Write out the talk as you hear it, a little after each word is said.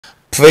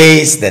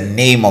Praise the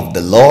name of the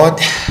Lord.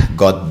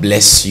 God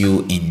bless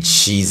you in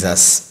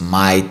Jesus'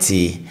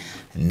 mighty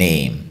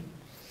name.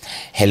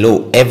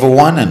 Hello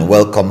everyone and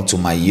welcome to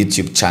my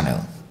YouTube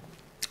channel.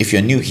 If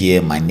you're new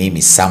here, my name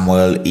is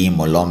Samuel E.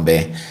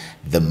 Molombe,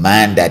 the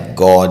man that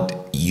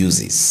God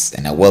uses,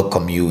 and I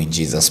welcome you in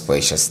Jesus'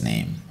 precious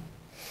name.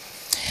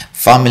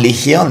 Family,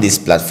 here on this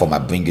platform, I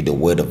bring you the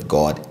word of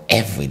God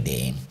every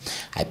day.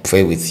 I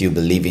pray with you,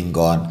 believing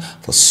God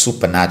for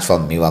supernatural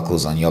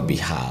miracles on your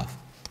behalf.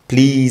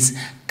 Please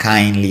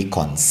kindly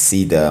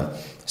consider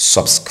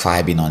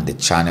subscribing on the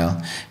channel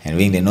and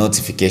ring the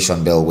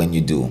notification bell when you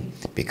do,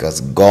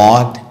 because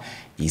God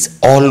is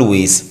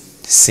always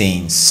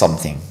saying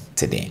something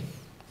today.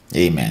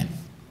 Amen.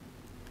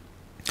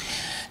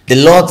 The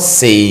Lord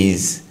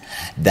says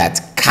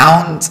that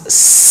count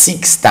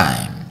 6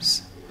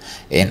 times,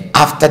 and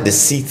after the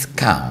 6th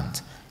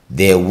count,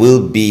 there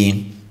will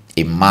be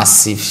a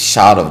massive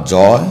shout of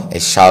joy, a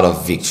shout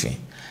of victory.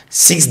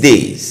 6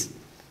 days,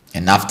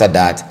 and after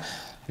that,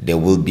 there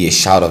will be a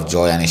shout of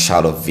joy and a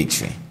shout of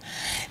victory.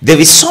 There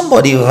is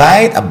somebody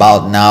right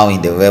about now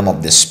in the realm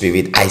of the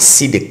spirit. I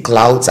see the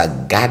clouds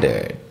are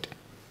gathered.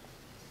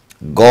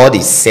 God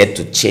is set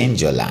to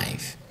change your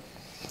life.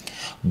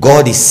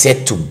 God is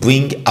set to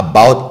bring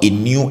about a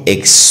new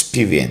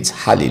experience.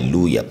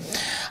 Hallelujah.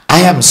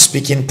 I am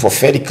speaking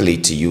prophetically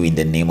to you in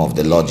the name of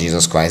the Lord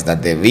Jesus Christ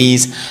that there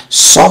is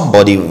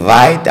somebody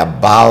right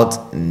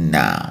about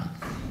now.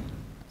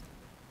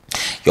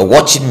 You're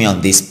watching me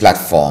on this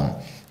platform,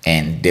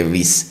 and there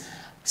is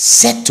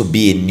set to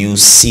be a new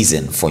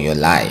season for your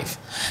life.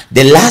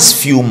 The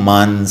last few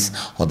months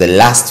or the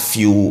last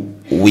few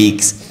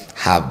weeks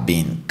have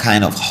been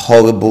kind of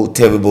horrible,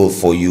 terrible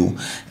for you.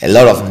 A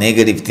lot of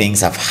negative things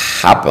have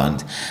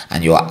happened,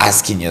 and you're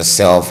asking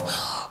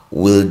yourself,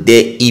 will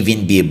there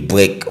even be a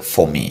break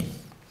for me?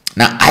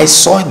 Now, I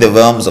saw in the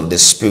realms of the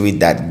spirit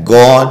that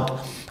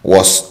God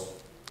was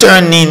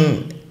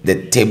turning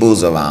the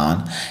tables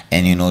around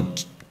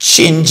and,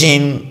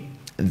 changing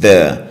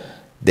the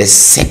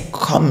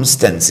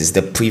circumstances,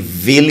 the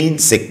prevailing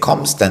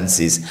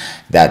circumstances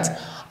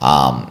that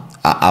are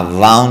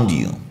around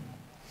you.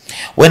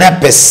 When I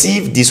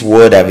perceived this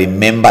word, I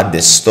remembered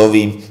the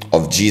story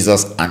of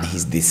Jesus and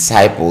his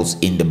disciples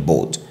in the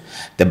boat.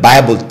 The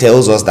Bible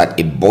tells us that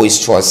a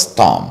boisterous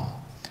storm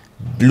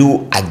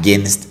blew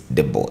against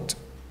the boat.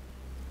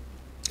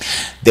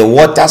 The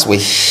waters were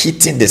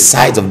hitting the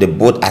sides of the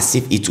boat as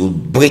if it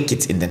would break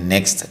it in the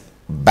next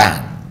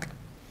bang.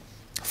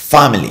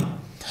 Family,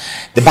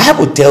 the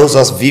Bible tells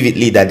us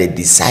vividly that the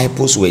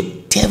disciples were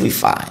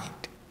terrified.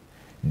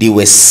 They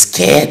were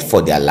scared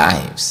for their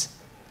lives.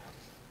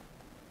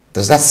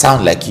 Does that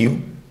sound like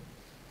you?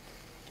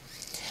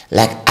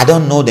 Like, I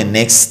don't know the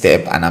next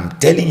step, and I'm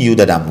telling you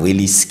that I'm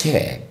really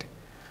scared.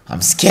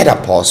 I'm scared,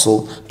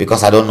 Apostle,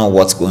 because I don't know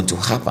what's going to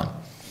happen.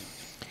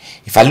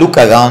 If I look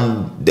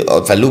around,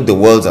 if I look the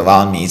world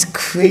around me, it's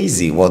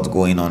crazy what's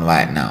going on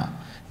right now.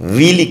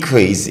 Really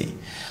crazy.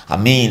 I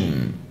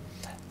mean,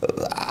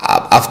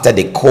 after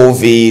the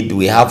COVID,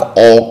 we have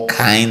all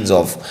kinds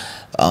of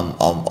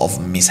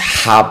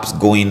mishaps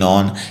going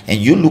on, and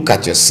you look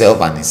at yourself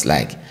and it's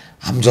like,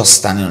 I'm just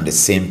standing on the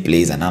same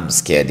place and I'm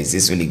scared. Is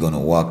this really going to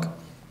work?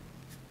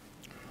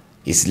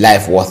 Is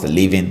life worth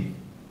living?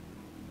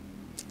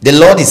 The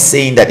Lord is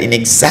saying that in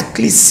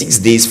exactly 6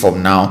 days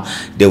from now,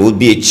 there will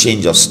be a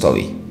change of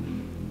story.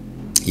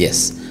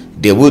 Yes,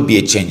 there will be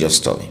a change of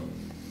story.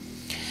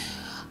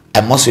 I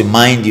must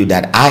remind you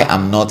that I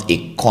am not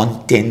a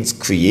content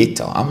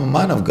creator. I'm a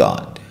man of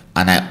God,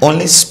 and I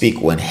only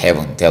speak when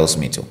heaven tells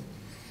me to.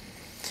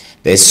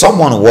 There's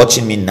someone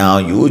watching me now.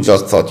 You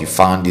just thought you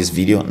found this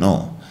video.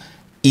 No,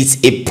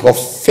 it's a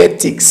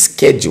prophetic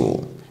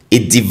schedule,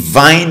 a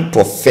divine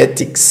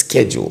prophetic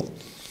schedule.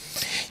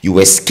 You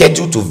were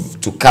scheduled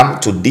to come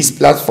to this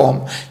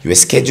platform. You were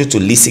scheduled to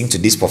listen to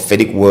this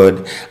prophetic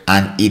word,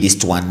 and it is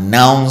to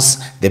announce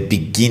the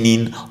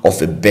beginning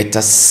of a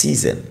better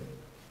season.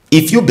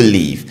 If you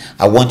believe,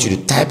 I want you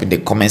to type in the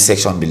comment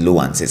section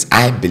below and says,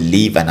 I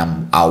believe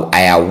and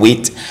I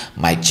await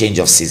my change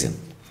of season.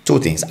 2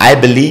 things. I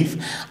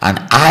believe and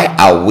I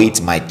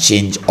await my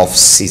change of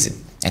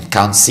season. And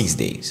count 6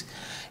 days.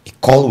 A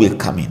call will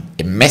come in.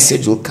 A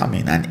message will come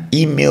in. An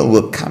email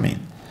will come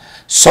in.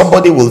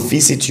 Somebody will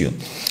visit you.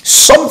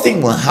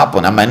 Something will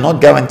happen. I might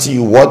not guarantee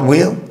you what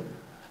will,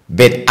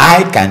 but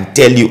I can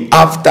tell you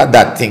after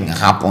that thing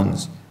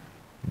happens,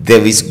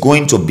 there is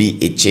going to be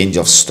a change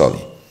of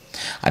story.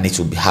 And it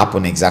will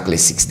happen exactly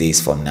 6 days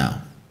from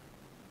now.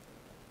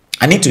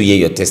 I need to hear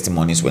your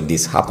testimonies when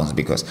this happens,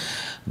 because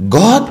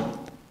God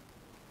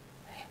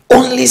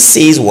only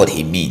says what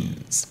he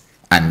means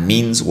and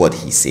means what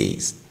he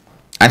says.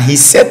 And he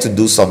said to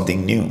do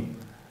something new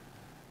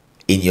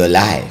in your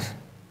life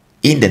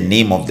in the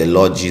name of the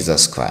Lord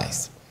Jesus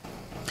Christ.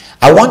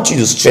 I want you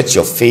to stretch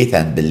your faith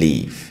and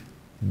believe.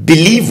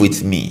 Believe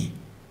with me.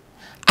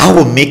 I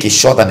will make a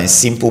short and a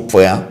simple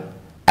prayer.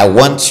 I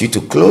want you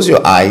to close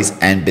your eyes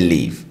and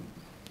believe,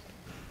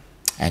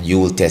 and you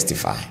will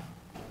testify.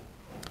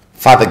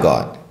 Father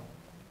God,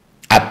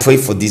 I pray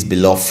for this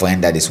beloved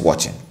friend that is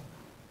watching.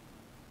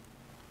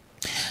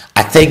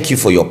 I thank you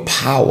for your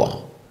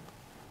power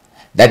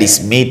that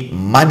is made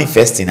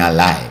manifest in our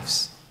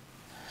lives.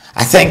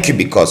 I thank you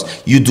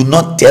because you do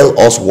not tell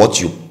us what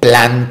you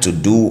plan to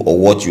do or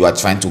what you are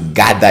trying to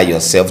gather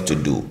yourself to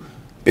do.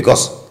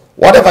 Because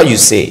whatever you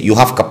say, you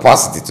have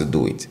capacity to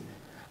do it.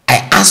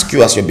 I ask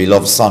you as your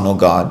beloved son, oh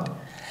God,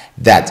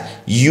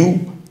 that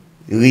you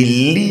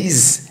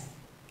release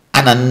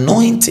an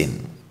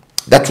anointing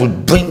that will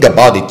bring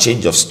about a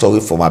change of story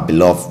for my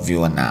beloved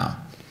viewer now.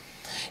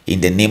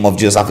 In the name of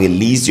Jesus, I've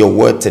released your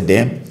word to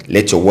them.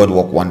 Let your word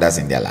work wonders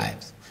in their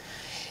lives.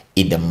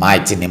 In the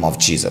mighty name of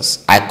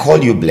Jesus, I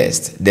call you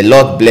blessed. The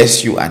Lord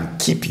bless you and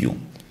keep you.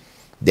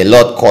 The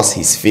Lord cause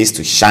his face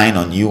to shine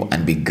on you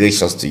and be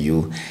gracious to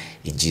you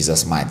in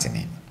Jesus' mighty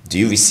name. Do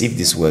you receive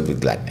this word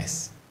with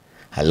gladness?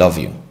 I love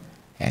you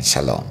and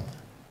shalom.